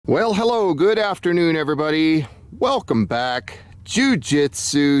Well, hello, good afternoon, everybody. Welcome back.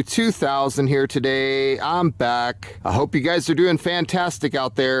 Jiu-Jitsu 2000 here today. I'm back. I hope you guys are doing fantastic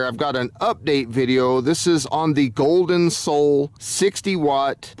out there. I've got an update video. This is on the Goldensol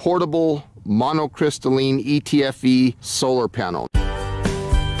 60-watt portable monocrystalline ETFE solar panel.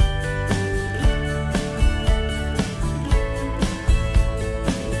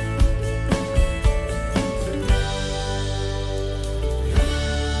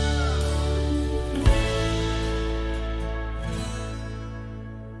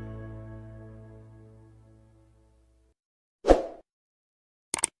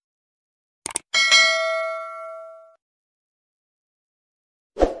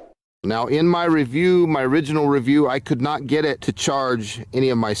 Now in my review, my original review, I could not get it to charge any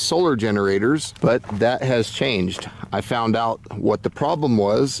of my solar generators, but that has changed. I found out what the problem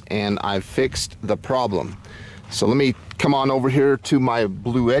was and I fixed the problem. So let me come on over here to my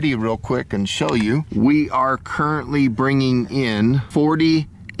Bluetti real quick and show you. We are currently bringing in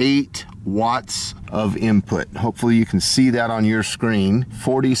 48 watts of input. Hopefully you can see that on your screen.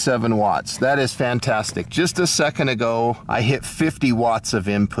 47 watts. That is fantastic. Just a second ago, I hit 50 watts of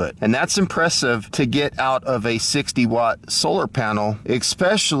input. And that's impressive to get out of a 60-watt solar panel,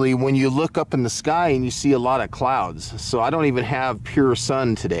 especially when you look up in the sky and you see a lot of clouds. So I don't even have pure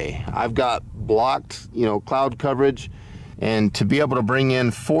sun today. I've got blocked, cloud coverage. And to be able to bring in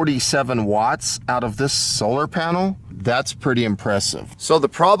 47 watts out of this solar panel, that's pretty impressive. So the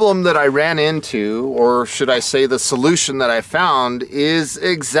problem that I ran into, or should I say the solution that I found, is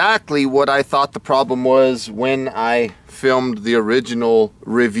exactly what I thought the problem was when I filmed the original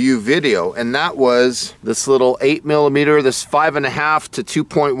review video. And that was this little 8mm, this 5.5 to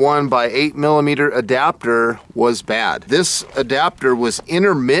 2.1 by 8mm adapter was bad. This adapter was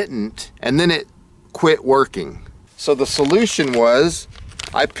intermittent and then it quit working. So the solution was,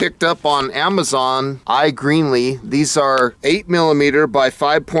 I picked up on Amazon iGreenly. These are 8mm by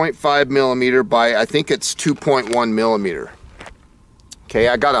 5.5mm by, I think it's 2.1mm. Okay,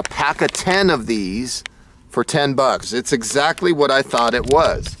 I got a pack of 10 of these for 10 bucks. It's exactly what I thought it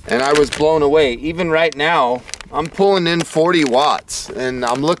was. And I was blown away. Even right now, I'm pulling in 40 watts and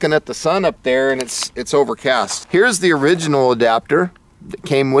I'm looking at the sun up there and it's overcast. Here's the original adapter that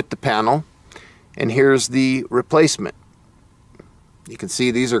came with the panel. And here's the replacement. You can see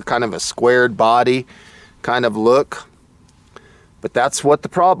these are kind of a squared body kind of look. But that's what the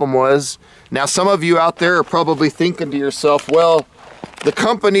problem was. Now some of you out there are probably thinking to yourself, well, the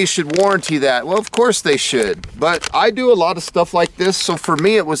company should warranty that. Well, of course they should. But I do a lot of stuff like this, so for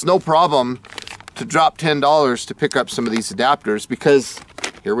me it was no problem to drop $10 to pick up some of these adapters, because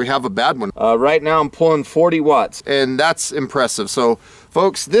here we have a bad one. Right now I'm pulling 40 watts and that's impressive. So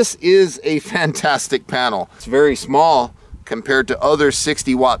folks, this is a fantastic panel. It's very small compared to other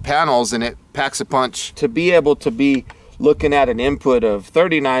 60-watt panels and it packs a punch. To be able to be looking at an input of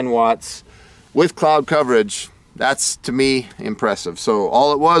 39 watts with cloud coverage, that's to me impressive. So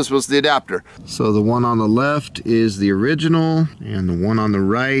all it was the adapter. So the one on the left is the original and the one on the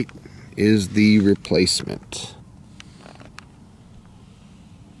right is the replacement.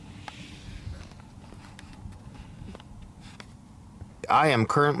 I am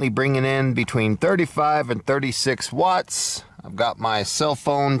currently bringing in between 35 and 36 watts. I've got my cell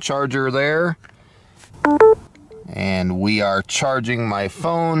phone charger there. And we are charging my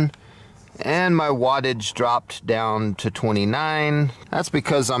phone. And my wattage dropped down to 29. That's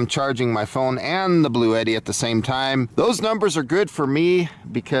because I'm charging my phone and the Bluetti at the same time. Those numbers are good for me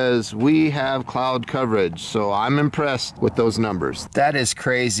because we have cloud coverage. So I'm impressed with those numbers. That is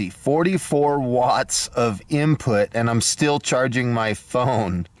crazy. 44 watts of input and I'm still charging my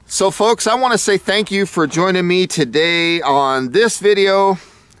phone. So folks, I want to say thank you for joining me today on this video.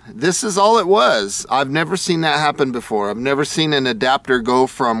 This is all it was. I've never seen that happen before. I've never seen an adapter go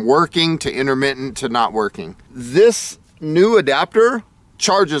from working to intermittent to not working. This new adapter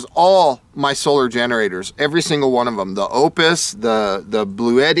charges all my solar generators, every single one of them. The Opus, the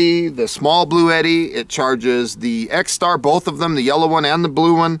Bluetti, the small Bluetti, it charges the X-Star, both of them, the yellow one and the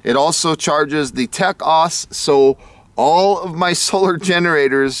blue one. It also charges the Tech-Os, so all of my solar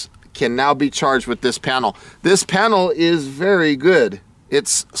generators can now be charged with this panel. This panel is very good.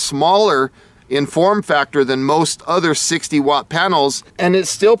 It's smaller in form factor than most other 60-watt panels, and it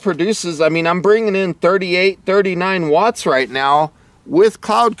still produces, I'm bringing in 38, 39 watts right now with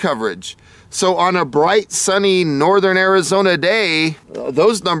cloud coverage. So on a bright, sunny northern Arizona day,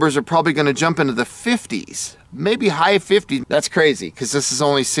 those numbers are probably going to jump into the 50s. Maybe high 50s. That's crazy because this is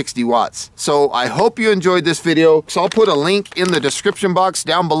only 60 watts. So I hope you enjoyed this video. So I'll put a link in the description box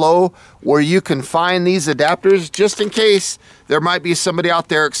down below where you can find these adapters just in case there might be somebody out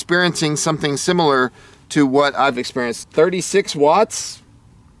there experiencing something similar to what I've experienced. 36 watts,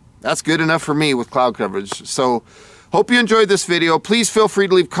 that's good enough for me with cloud coverage. So hope you enjoyed this video. Please feel free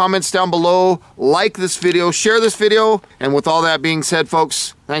to leave comments down below, like this video, share this video. And with all that being said,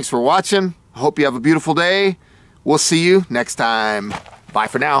 folks, thanks for watching. I hope you have a beautiful day. We'll see you next time. Bye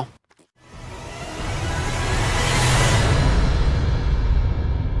for now.